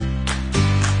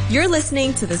You're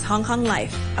listening to This Hong Kong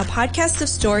Life, a podcast of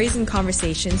stories and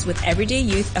conversations with everyday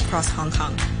youth across Hong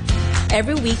Kong.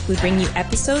 Every week, we bring you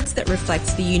episodes that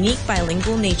reflect the unique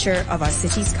bilingual nature of our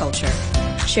city's culture,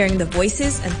 sharing the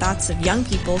voices and thoughts of young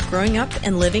people growing up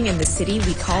and living in the city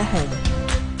we call home.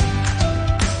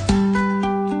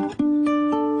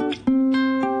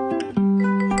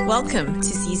 Welcome to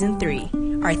Season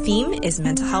 3. Our theme is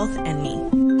mental health and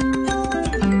me.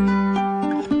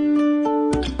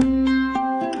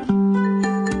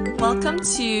 Welcome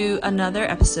to another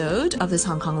episode of This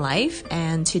Hong Kong Life,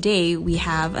 and today we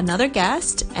have another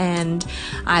guest, and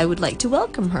I would like to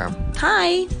welcome her.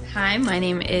 Hi! Hi, my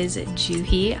name is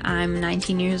Juhi. I'm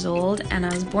 19 years old, and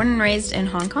I was born and raised in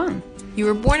Hong Kong. You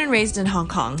were born and raised in Hong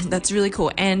Kong. That's really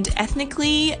cool. And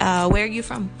ethnically, where are you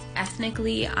from?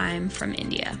 Ethnically, I'm from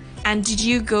India. And did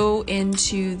you go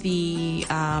into the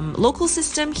local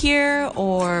system here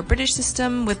or British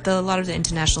system with a lot of the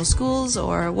international schools,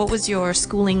 or what was your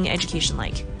schooling education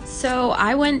like? So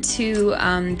I went to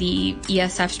the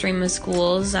ESF stream of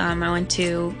schools. I went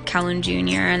to Kowloon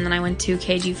Junior, and then I went to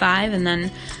KG5, and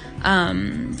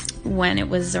then when it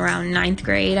was around 9th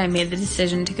grade, I made the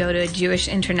decision to go to a Jewish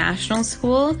international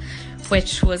school,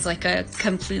 which was like a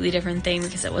completely different thing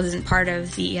because it wasn't part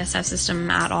of the ESF system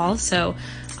at all. So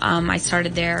I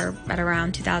started there at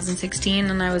around 2016,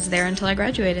 and I was there until I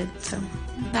graduated. So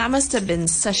that must have been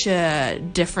such a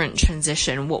different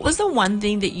transition. What was the one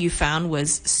thing that you found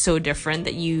was so different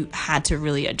that you had to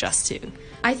really adjust to?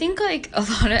 I think like a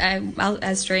lot of,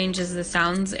 as strange as this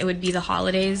sounds, it would be the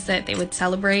holidays that they would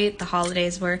celebrate. The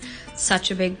holidays were such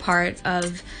a big part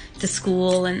of the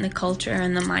school and the culture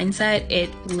and the mindset. It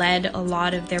led a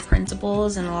lot of their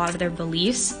principles and a lot of their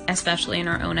beliefs, especially in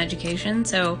our own education.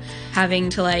 So having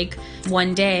to like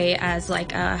one day as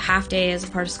like a half day as a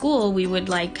part of school, we would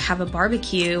like have a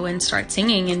barbecue and start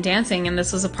singing and dancing. And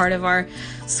this was a part of our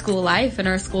school life and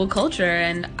our school culture.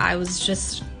 And I was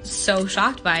just so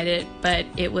shocked by it, but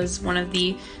it was one of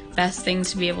the best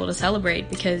things to be able to celebrate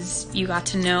because you got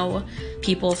to know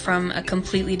people from a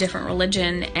completely different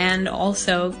religion and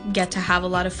also get to have a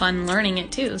lot of fun learning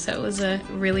it too. So it was a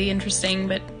really interesting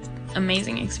but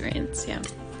amazing experience. Yeah.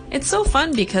 It's so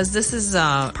fun because this is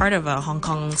part of a Hong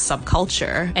Kong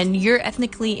subculture, and you're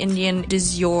ethnically Indian.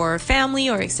 Does your family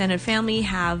or extended family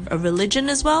have a religion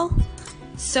as well?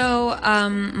 So,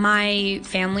 my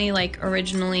family,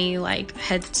 originally,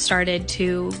 had started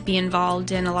to be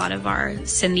involved in a lot of our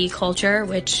Sindhi culture,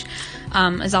 which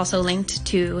is also linked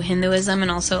to Hinduism and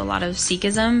also a lot of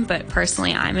Sikhism. But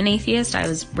personally, I'm an atheist. I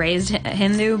was raised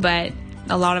Hindu, but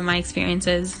a lot of my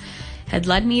experiences had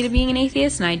led me to being an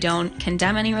atheist, and I don't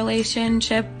condemn any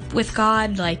relationship with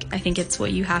God. I think it's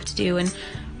what you have to do and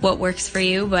what works for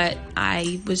you, but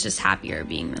I was just happier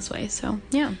being this way, so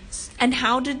yeah. And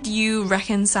how did you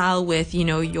reconcile with,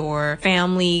 your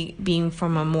family being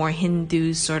from a more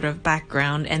Hindu sort of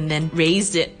background and then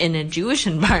raised it in a Jewish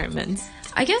environment?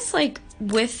 I guess,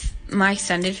 with my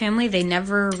extended family, they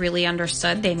never really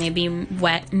understood. They maybe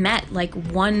met,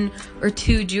 one or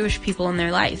two Jewish people in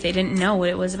their life. They didn't know what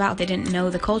it was about. They didn't know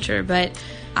the culture, but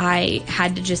I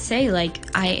had to just say,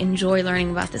 I enjoy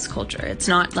learning about this culture. It's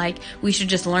not like we should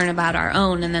just learn about our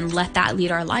own and then let that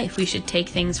lead our life. We should take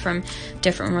things from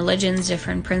different religions,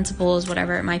 different principles,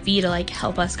 whatever it might be, to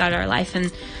help us guide our life.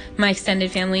 And my extended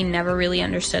family never really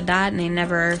understood that, and they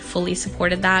never fully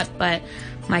supported that. But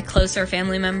my closer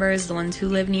family members, the ones who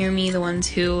live near me, the ones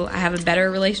who I have a better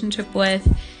relationship with,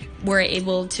 were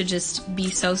able to just be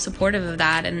so supportive of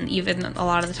that. And even a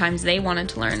lot of the times they wanted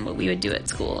to learn what we would do at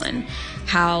school and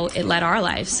how it led our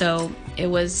life. So it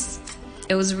was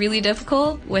really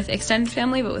difficult with extended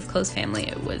family, but with close family,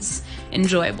 it was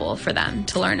enjoyable for them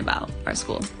to learn about our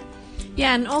school.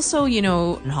 Yeah, and also, in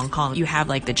Hong Kong, you have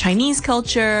the Chinese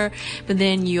culture, but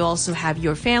then you also have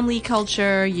your family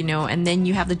culture, and then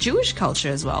you have the Jewish culture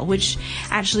as well, which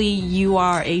actually you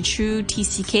are a true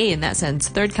TCK in that sense,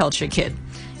 third culture kid.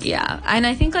 Yeah, and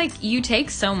I think you take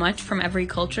so much from every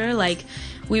culture.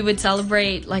 We would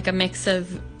celebrate a mix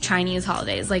of Chinese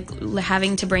holidays,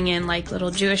 having to bring in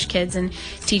little Jewish kids and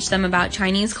teach them about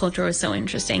Chinese culture was so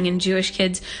interesting, and Jewish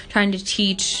kids trying to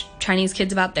teach Chinese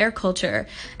kids about their culture.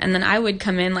 And then I would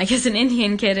come in as an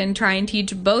Indian kid and try and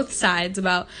teach both sides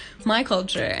about my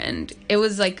culture, and it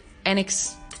was an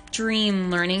extreme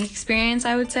learning experience,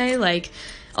 I would say.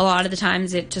 A lot of the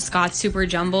times it just got super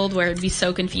jumbled where it'd be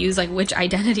so confused, which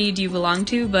identity do you belong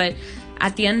to? But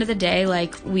at the end of the day,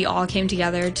 we all came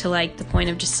together to the point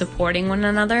of just supporting one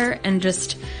another and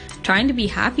just trying to be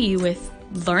happy with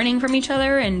learning from each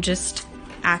other and just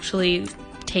actually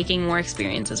taking more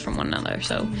experiences from one another.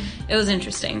 So it was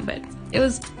interesting, but it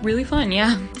was really fun,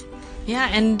 yeah. Yeah,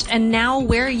 and now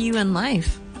where are you in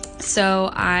life? So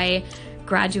I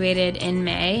graduated in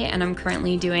May, and I'm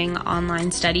currently doing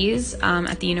online studies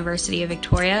at the University of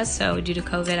Victoria. So due to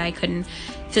COVID, I couldn't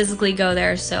physically go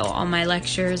there. So all my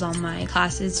lectures, all my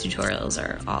classes, tutorials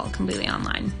are all completely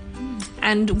online.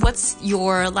 And what's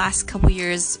your last couple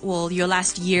years, well, your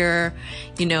last year,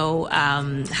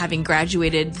 having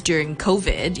graduated during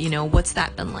COVID, what's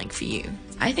that been like for you?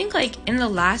 I think like in the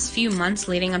last few months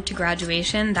leading up to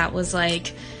graduation, that was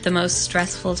like the most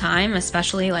stressful time,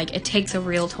 especially like it takes a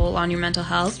real toll on your mental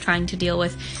health trying to deal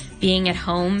with being at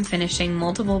home, finishing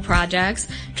multiple projects,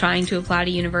 trying to apply to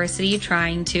university,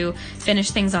 trying to finish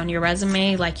things on your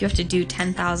resume. Like you have to do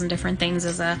 10,000 different things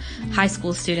as a high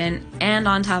school student. And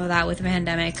on top of that, with the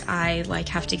pandemic, I like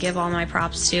have to give all my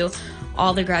props to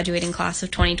all the graduating class of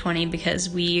 2020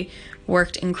 because we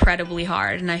worked incredibly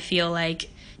hard, and I feel like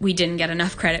we didn't get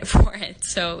enough credit for it.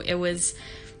 So it was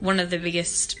one of the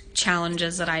biggest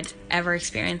challenges that I'd ever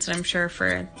experienced, and I'm sure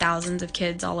for thousands of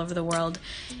kids all over the world.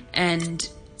 And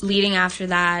leading after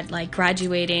that, like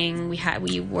graduating,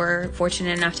 we were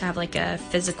fortunate enough to have like a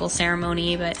physical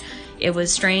ceremony, but it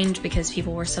was strange because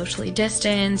people were socially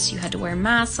distanced. You had to wear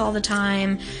masks all the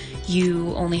time.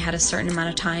 You only had a certain amount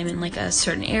of time in like a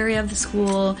certain area of the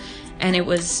school. And it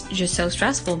was just so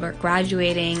stressful, but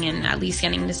graduating and at least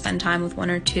getting to spend time with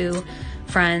one or two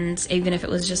friends, even if it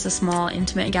was just a small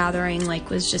intimate gathering,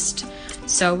 like was just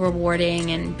so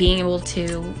rewarding. And being able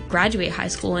to graduate high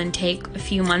school and take a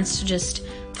few months to just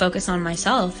focus on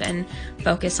myself and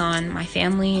focus on my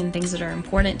family and things that are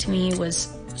important to me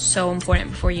was so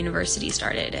important before university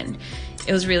started. And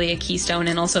it was really a keystone,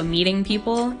 and also meeting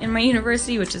people in my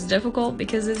university, which is difficult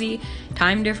because of the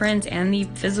time difference and the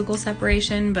physical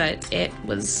separation, but it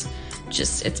was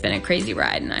just, it's been a crazy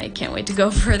ride, and I can't wait to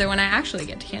go further when I actually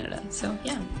get to Canada. So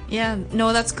yeah,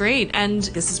 no, that's great. And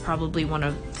this is probably one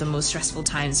of the most stressful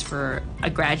times for a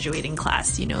graduating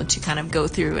class, to kind of go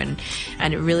through, and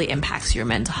it really impacts your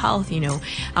mental health.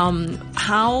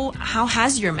 How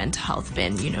has your mental health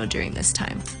been during this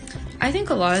time? I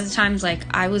think a lot of the times, like,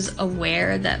 I was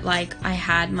aware that, like, I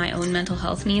had my own mental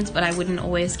health needs, but I wouldn't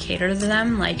always cater to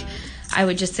them. Like, I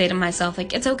would just say to myself,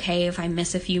 like, it's okay if I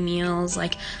miss a few meals.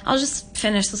 Like, I'll just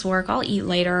finish this work. I'll eat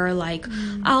later. Like,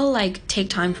 I'll, like,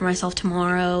 take time for myself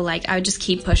tomorrow. Like, I would just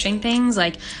keep pushing things.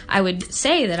 Like, I would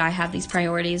say that I have these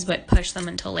priorities, but push them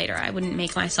until later. I wouldn't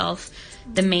make myself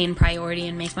the main priority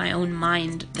and make my own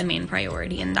mind the main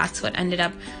priority. And that's what ended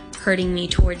up hurting me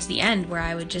towards the end, where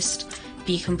I would just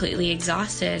be completely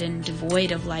exhausted and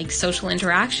devoid of like social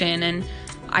interaction, and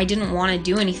I didn't want to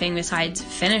do anything besides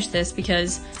finish this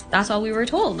because that's all we were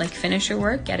told. Like, finish your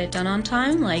work, get it done on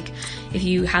time. Like, if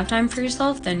you have time for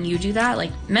yourself, then you do that.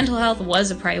 Like, mental health was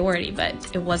a priority, but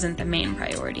it wasn't the main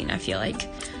priority, and I feel like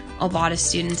a lot of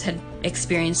students had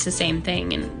experienced the same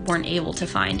thing and weren't able to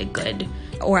find a good,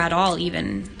 or at all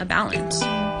even, a balance.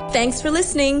 Thanks for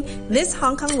listening. This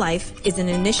Hong Kong Life is an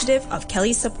initiative of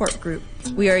Kelly's Support Group.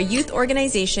 We are a youth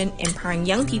organization empowering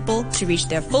young people to reach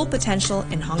their full potential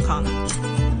in Hong Kong.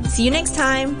 See you next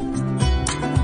time.